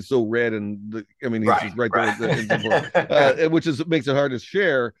because he's so red, and he's just right there, which makes it hard to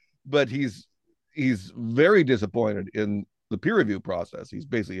share. But he's very disappointed in the peer review process. He's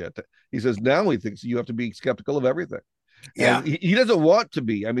basically he says now he thinks you have to be skeptical of everything. Yeah. And he doesn't want to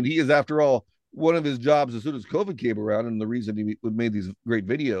be. I mean, he is, after all, one of his jobs as soon as COVID came around, and the reason he made these great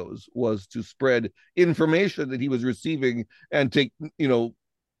videos was to spread information that he was receiving and take,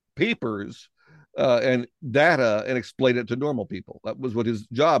 papers and data and explain it to normal people. That was what his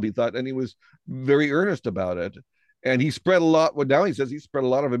job, he thought, and he was very earnest about it. And he spread a lot. Well, now he says he spread a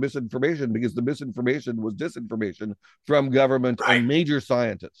lot of misinformation, because the misinformation was disinformation from government Right. and major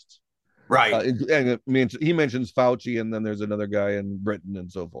scientists. Right. And he mentions Fauci, and then there's another guy in Britain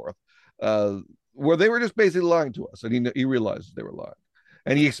and so forth, uh, where they were just basically lying to us, and he realizes they were lying.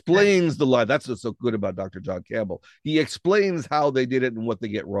 And he explains the lie. That's what's so good about Dr. John Campbell. He explains how they did it and what they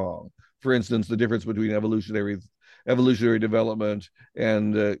get wrong. For instance, the difference between evolutionary development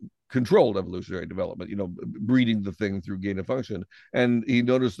and controlled evolutionary development, breeding the thing through gain of function. And he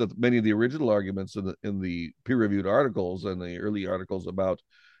noticed that many of the original arguments in the peer-reviewed articles and the early articles about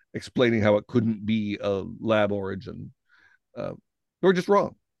explaining how it couldn't be a lab origin were just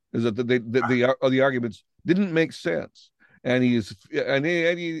wrong. Is that the arguments didn't make sense. And he's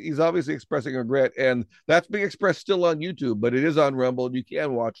obviously expressing regret, and that's being expressed still on YouTube, but it is on Rumble, and you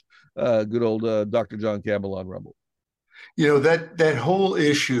can watch good old Dr. John Campbell on Rumble. That whole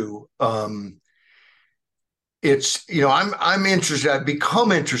issue. It's I'm interested. I've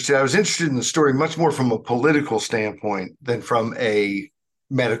become interested. I was interested in the story much more from a political standpoint than from a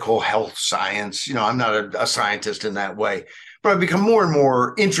medical health science. I'm not a scientist in that way, but I've become more and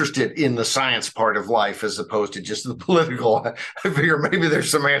more interested in the science part of life as opposed to just the political. I figure maybe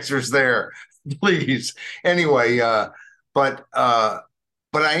there's some answers there. Please. Anyway, but I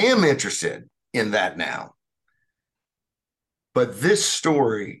am interested in that now. But this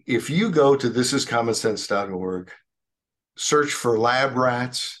story, if you go to thisiscommonsense.org, search for lab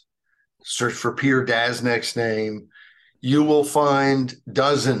rats, search for Peter Daznak's name, you will find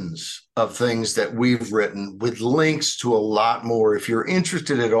dozens of things that we've written with links to a lot more. If you're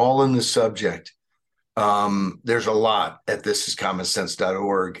interested at all in this subject, there's a lot at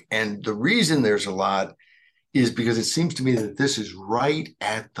thisiscommonsense.org. And the reason there's a lot is because it seems to me that this is right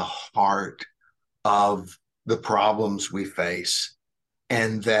at the heart of the problems we face,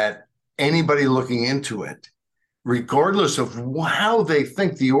 and that anybody looking into it, regardless of how they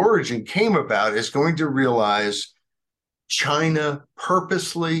think the origin came about, is going to realize China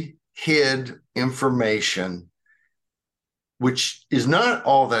purposely hid information, which is not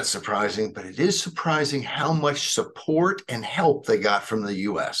all that surprising, but it is surprising how much support and help they got from the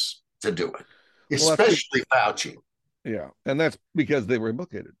U.S. to do it, especially Fauci. Yeah, and that's because they were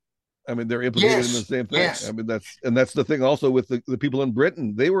implicated. I mean, they're implicated in the Yes, same thing. yes. I mean, that's the thing also with the people in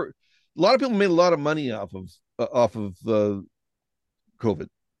Britain. A lot of people made a lot of money off of COVID.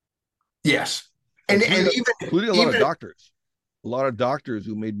 Yes. And including a lot of doctors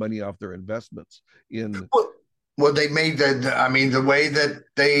who made money off their investments in. Well, they made the way that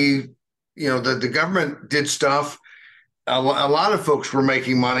they, the government did stuff. A lot of folks were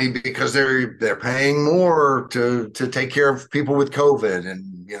making money because they're paying more to take care of people with COVID,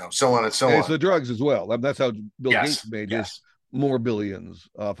 and so on and so on. It's the drugs as well. That's how Bill Gates made his more billions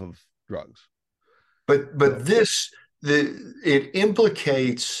off of drugs. But it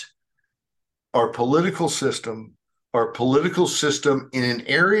implicates our political system in an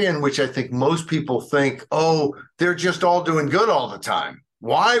area in which I think most people think, oh, they're just all doing good all the time.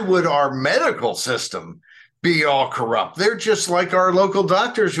 Why would our medical system be all corrupt? They're just like our local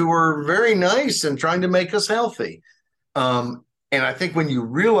doctors who are very nice and trying to make us healthy. And I think when you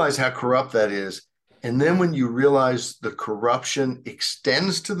realize how corrupt that is, and then when you realize the corruption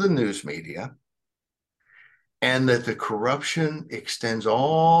extends to the news media, and that the corruption extends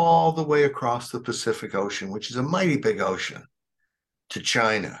all the way across the Pacific Ocean, which is a mighty big ocean, to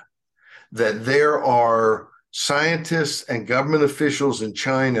China, that there are scientists and government officials in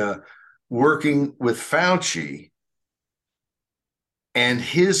China working with Fauci, and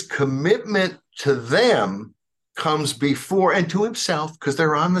his commitment to them comes before, and to himself, because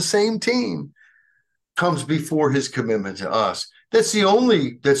they're on the same team, comes before his commitment to us. That's the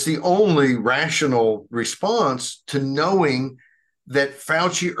only rational response to knowing that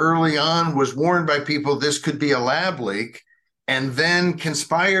Fauci early on was warned by people this could be a lab leak, and then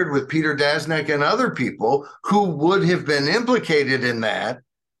conspired with Peter Daszak and other people who would have been implicated in that,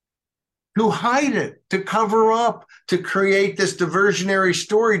 to hide it, to cover up, to create this diversionary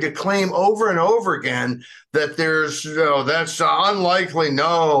story, to claim over and over again that that's unlikely,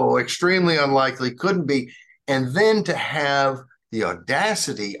 extremely unlikely, couldn't be. And then to have the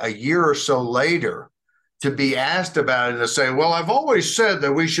audacity a year or so later to be asked about it and to say, well, I've always said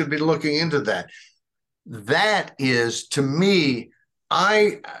that we should be looking into that. That is, to me,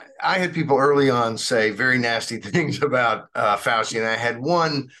 I I had people early on say very nasty things about Fauci, and I had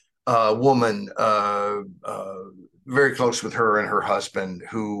one woman very close with her and her husband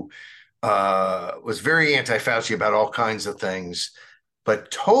who was very anti-Fauci about all kinds of things,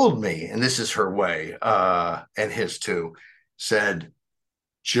 but told me, and this is her way, and his too, said,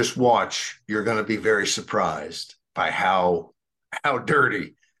 "Just watch. You're going to be very surprised by how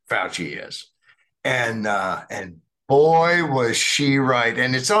dirty Fauci is." And boy, was she right.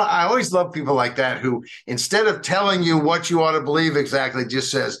 And I always love people like that who, instead of telling you what you ought to believe exactly,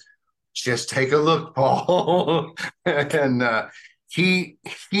 just says, just take a look, Paul. And he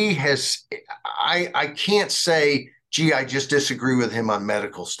he has I can't say, gee, I just disagree with him on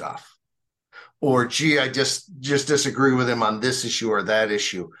medical stuff, or gee, I just disagree with him on this issue or that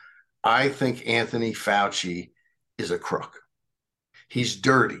issue. I think Anthony Fauci is a crook. He's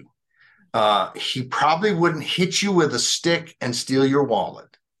dirty. He probably wouldn't hit you with a stick and steal your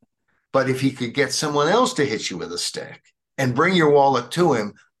wallet. But if he could get someone else to hit you with a stick and bring your wallet to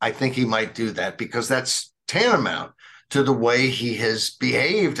him, I think he might do that, because that's tantamount to the way he has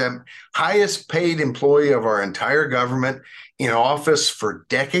behaved. Highest paid employee of our entire government, in office for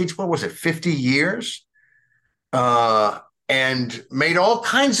decades. What was it, 50 years? And made all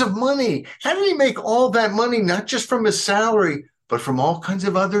kinds of money. How did he make all that money? Not just from his salary, but from all kinds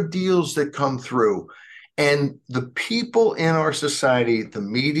of other deals that come through. And the people in our society, the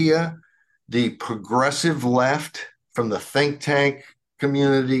media, the progressive left, from the think tank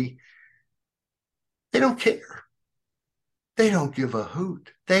community, they don't care. They don't give a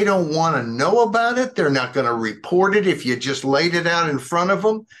hoot. They don't want to know about it. They're not going to report it if you just laid it out in front of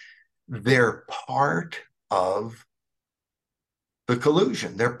them. They're part of the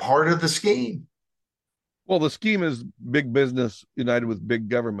collusion. They're part of the scheme. Well, the scheme is big business united with big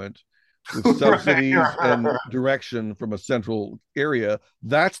government, with subsidies and direction from a central area.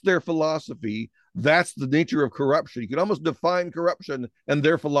 That's their philosophy. That's the nature of corruption. You can almost define corruption and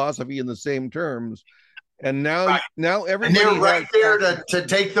their philosophy in the same terms. And now everybody, and they're right there to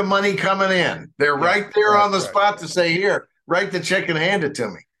take the money coming in. They're right there on the spot to say, here, write the check and hand it to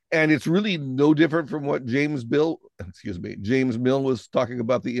me. And it's really no different from what James Mill was talking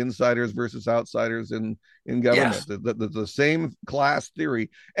about, the insiders versus outsiders in government. Yes. The same class theory.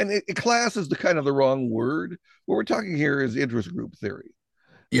 And class is the wrong word. What we're talking here is interest group theory.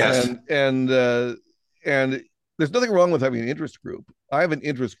 Yes. And there's nothing wrong with having an interest group. I have an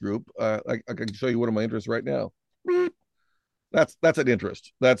interest group. I can show you one of my interests right now. That's an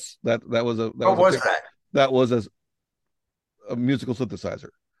interest. That was a musical synthesizer.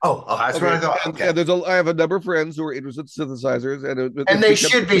 Oh, that's okay. What I thought. Okay. And I have a number of friends who are interested in synthesizers, and they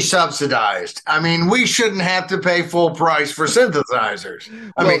should be subsidized. I mean, we shouldn't have to pay full price for synthesizers.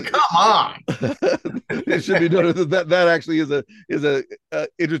 I mean, come on. It should be noted that actually is a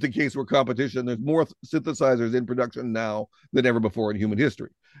interesting case where competition. There's more synthesizers in production now than ever before in human history,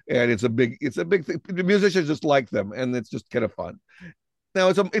 and it's a big thing. The musicians just like them, and it's just kind of fun. Now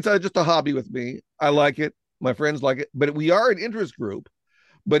it's just a hobby with me. I like it. My friends like it, but we are an interest group.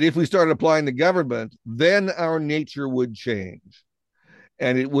 But if we started applying to government, then our nature would change,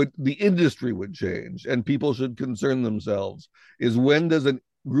 and the industry would change, and people should concern themselves is, when does a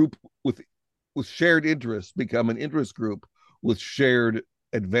group with shared interests become an interest group with shared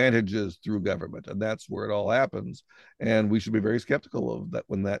advantages through government? And that's where it all happens. And we should be very skeptical of that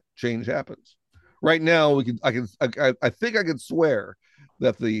when that change happens. Right now, I think I can swear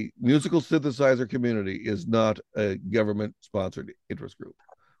that the musical synthesizer community is not a government-sponsored interest group.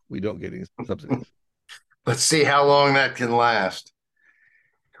 We don't get any subsidies. Let's see how long that can last.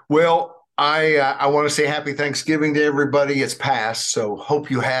 Well, I want to say happy Thanksgiving to everybody. It's past, so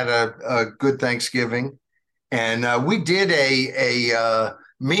hope you had a good Thanksgiving. And we did a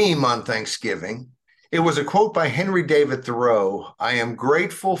meme on Thanksgiving. It was a quote by Henry David Thoreau. "I am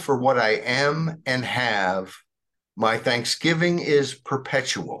grateful for what I am and have. My Thanksgiving is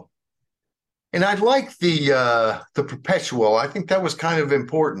perpetual." And I'd like the perpetual. I think that was kind of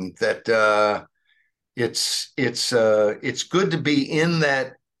important, that it's good to be in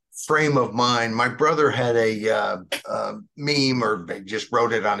that frame of mind. My brother had a meme, or just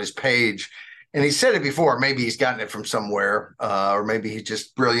wrote it on his page, and he said it before. Maybe he's gotten it from somewhere, or maybe he's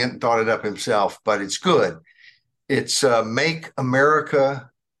just brilliant and thought it up himself, but it's good. It's "Make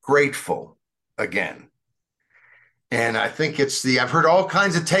America Grateful Again." And I think I've heard all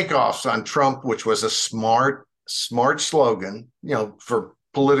kinds of takeoffs on Trump, which was a smart slogan, for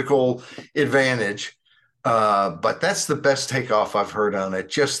political advantage. But that's the best takeoff I've heard on it.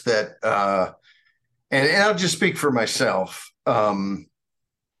 Just that, and I'll just speak for myself.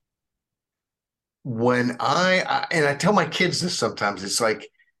 when and I tell my kids this sometimes, it's like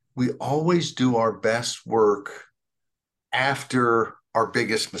we always do our best work after our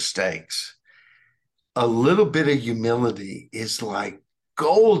biggest mistakes. A little bit of humility is like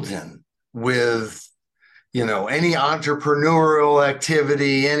golden with, any entrepreneurial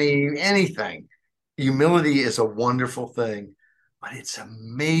activity, anything. Humility is a wonderful thing, but it's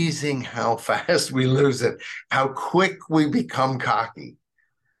amazing how fast we lose it, how quick we become cocky.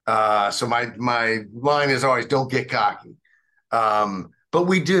 So my line is always don't get cocky. But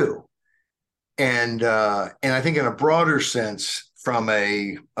we do. And I think in a broader sense, from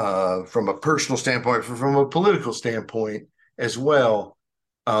a personal standpoint, from a political standpoint as well,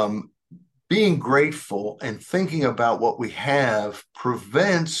 um, being grateful and thinking about what we have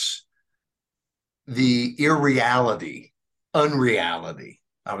prevents the unreality.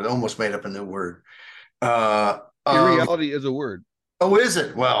 I would almost made up a new word. Of Irreality is a word. Oh, is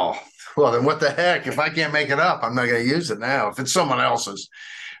it? Well, then what the heck? If I can't make it up, I'm not going to use it now. If it's someone else's,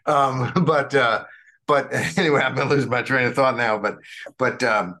 um, but uh, but anyway, I've been losing my train of thought now. But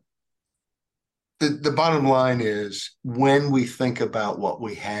the bottom line is when we think about what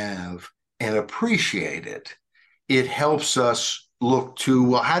we have and appreciate it, it helps us look to,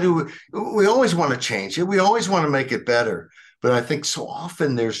 well, how do we always want to change it? We always want to make it better. But I think so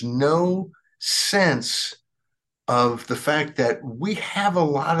often there's no sense of the fact that we have a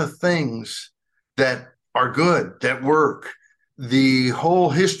lot of things that are good, that work. The whole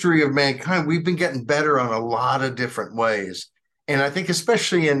history of mankind, we've been getting better on a lot of different ways. And I think,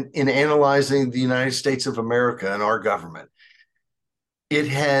 especially in analyzing the United States of America and our government, it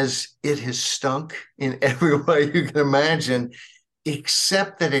has stunk in every way you can imagine,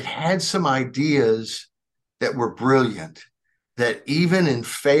 except that it had some ideas that were brilliant, that even in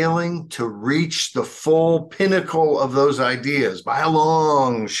failing to reach the full pinnacle of those ideas by a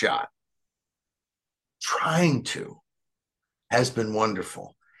long shot, trying to has been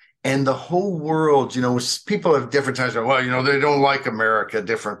wonderful. And the whole world, people have different times, well, they don't like America,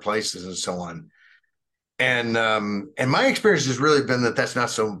 different places and so on. And my experience has really been that that's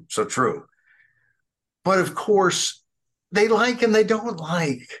not so true. But of course, they like and they don't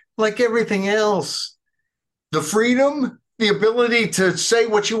like everything else. The freedom, the ability to say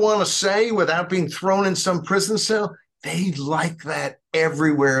what you want to say without being thrown in some prison cell, they like that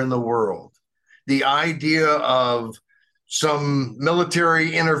everywhere in the world. The idea of some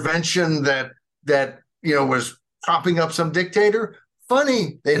military intervention that was propping up some dictator,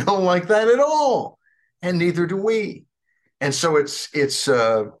 funny, they don't like that at all, and neither do we. And so it's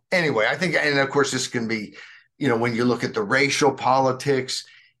anyway, I think, and of course this can be, when you look at the racial politics,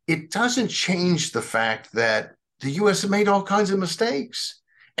 it doesn't change the fact that the US has made all kinds of mistakes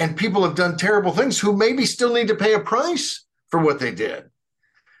and people have done terrible things who maybe still need to pay a price for what they did.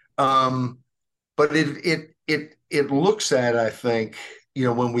 But it looks at, I think,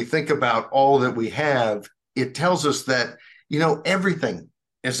 when we think about all that we have, it tells us that, everything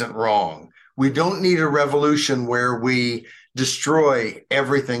isn't wrong. We don't need a revolution where we destroy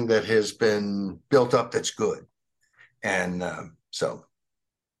everything that has been built up that's good. And so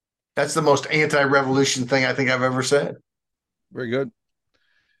that's the most anti-revolution thing I think I've ever said. Very good.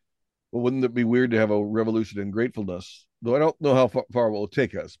 Well, wouldn't it be weird to have a revolution in gratefulness? Though I don't know how far it will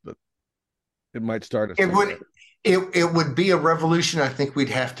take us, but it might start us It somewhere. would it would be a revolution. I think we'd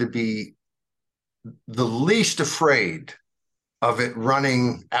have to be the least afraid of it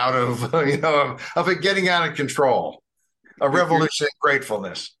running out of of it getting out of control. A revolution in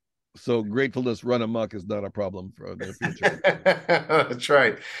gratefulness. So gratefulness run amok is not a problem for the future. That's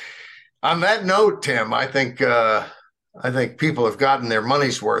right. On that note, Tim, I think people have gotten their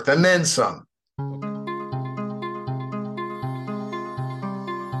money's worth and then some.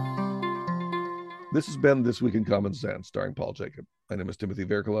 This has been This Week in Common Sense, starring Paul Jacob. My name is Timothy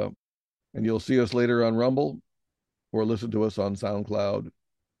Virkala, and you'll see us later on Rumble or listen to us on SoundCloud,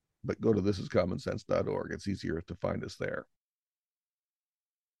 but go to thisiscommonsense.org. It's easier to find us there.